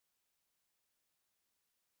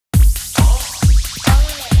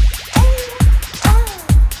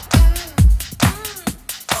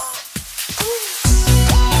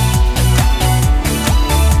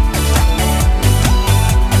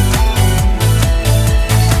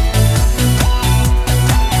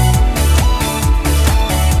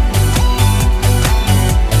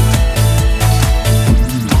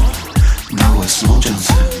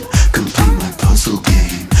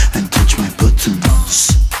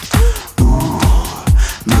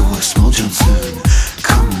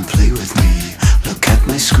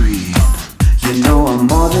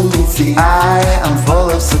See, I am full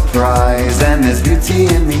of surprise, and there's beauty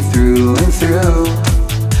in me through and through.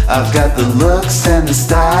 I've got the looks and the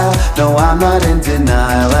style, no, I'm not in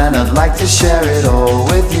denial, and I'd like to share it all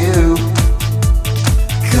with you.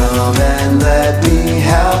 Come and let me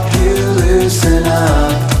help you loosen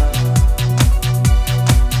up.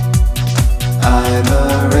 I'm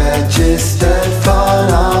a registered phone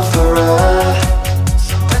offerer,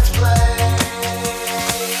 so let's play.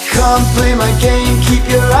 Come play my game, keep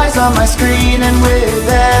your eyes on my screen, and with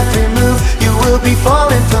every move you will be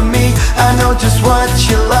falling for me. I know just what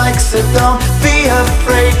you like, so don't be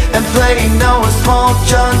afraid, and play Noah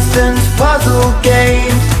Smalljohnson's puzzle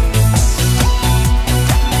game.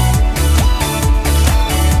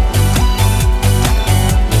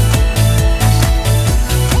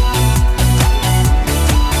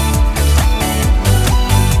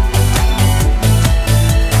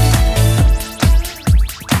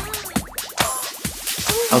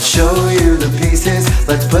 I'll show you the pieces,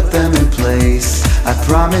 let's put them in place. I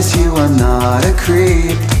promise you I'm not a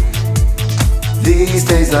creep. These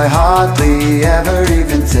days I hardly ever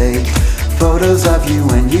even take photos of you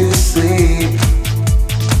when you sleep.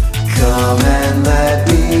 Come and let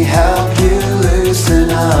me help you loosen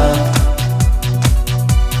up.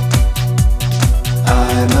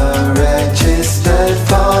 I'm a registered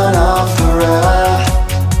phone offerer,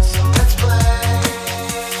 so let's play.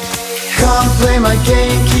 Come play my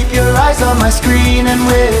game, keep your eyes on my screen, and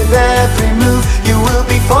with every move you will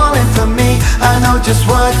be falling for me. I know just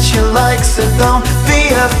what you like, so don't be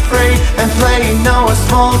afraid, and play Noah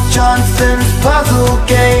Smalljohnson's puzzle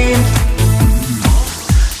game.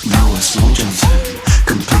 Noah Smalljohnson,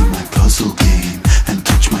 complete my puzzle game and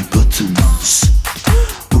touch my buttons.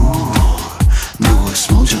 Ooh, Noah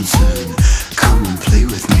Smalljohnson, come and play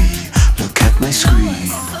with me, look at my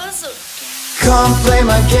screen. Come play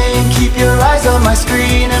my game, keep your eyes on my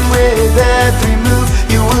screen, and with every move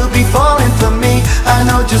you will be falling for me. I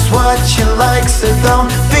know just what you like, so don't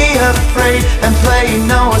be afraid, and play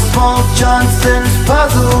Noah Smalljohnson's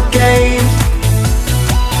puzzle game.